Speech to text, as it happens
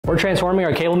We're transforming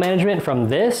our cable management from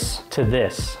this to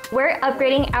this. We're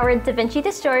upgrading our DaVinci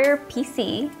Destroyer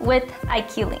PC with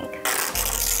iCUE Link.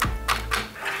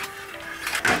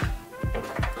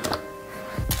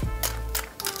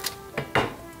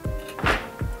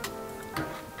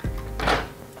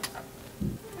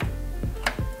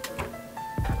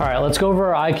 All right, let's go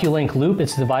over our iCUE Link loop.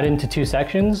 It's divided into two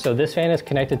sections. So this fan is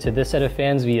connected to this set of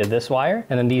fans via this wire,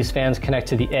 and then these fans connect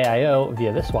to the AIO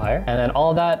via this wire. And then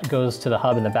all of that goes to the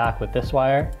hub in the back with this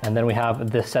wire. And then we have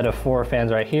this set of 4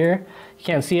 fans right here. You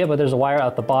can't see it, but there's a wire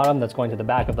out the bottom that's going to the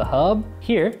back of the hub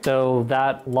here. So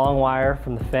that long wire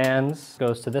from the fans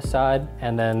goes to this side,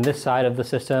 and then this side of the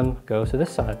system goes to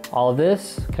this side. All of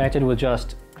this connected with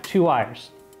just 2 wires.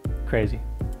 Crazy.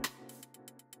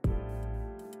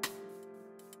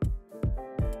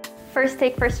 First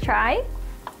take, first try.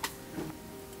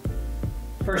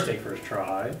 First take, first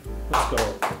try. Let's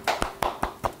go.